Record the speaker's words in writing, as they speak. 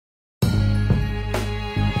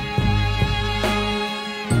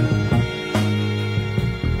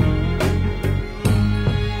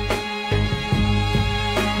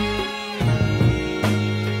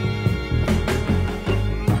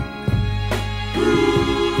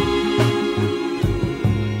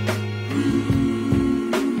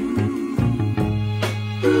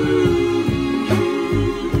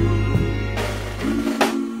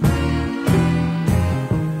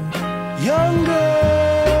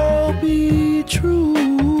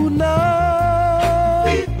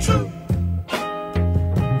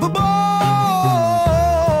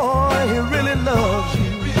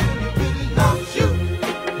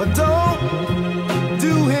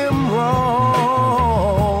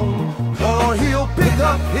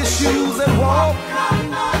his shoes and walk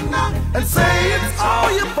and say it's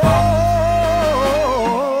all your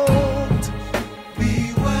fault.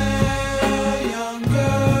 Beware, young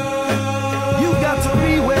girl. You got to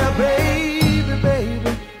beware, baby,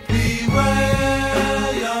 baby.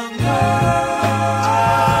 Beware, young girl.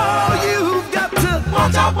 Oh, you've got to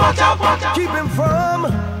Watch out, watch out, watch out. keep him from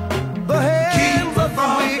the hands of the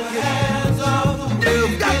wicked.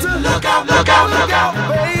 You've got to Look out, look out, look out.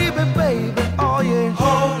 baby, baby. Oh yeah.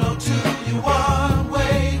 Hold on to your one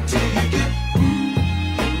way till you get.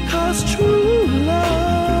 'Cause true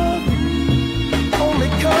love only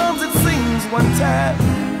comes, it seems, one time.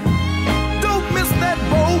 Don't miss that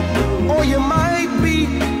boat, or you might be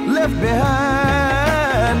left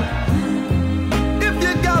behind. If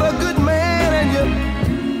you got a good man and you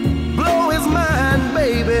blow his mind,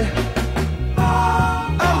 baby,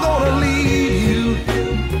 I'm gonna leave you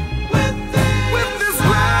with this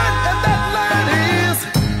line, and that line is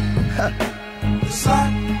The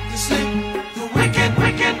slide, the slip, the wicked,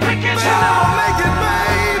 wicked, wicked. shall never make it,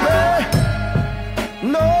 baby.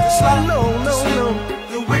 No, no, no, no.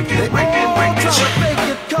 The wicked, They wicked, all wicked. try to make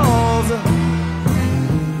it, 'cause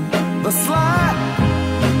the slide,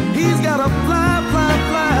 he's got a fly, fly,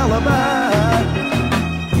 fly alibi.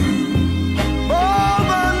 All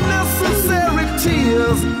the necessary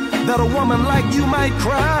tears that a woman like you might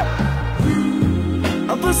cry.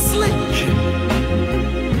 The slick,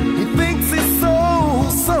 he thinks he's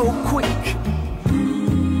so quick,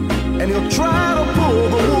 and he'll try to pull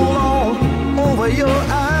the wool on over your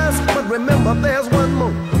eyes. But remember, there's one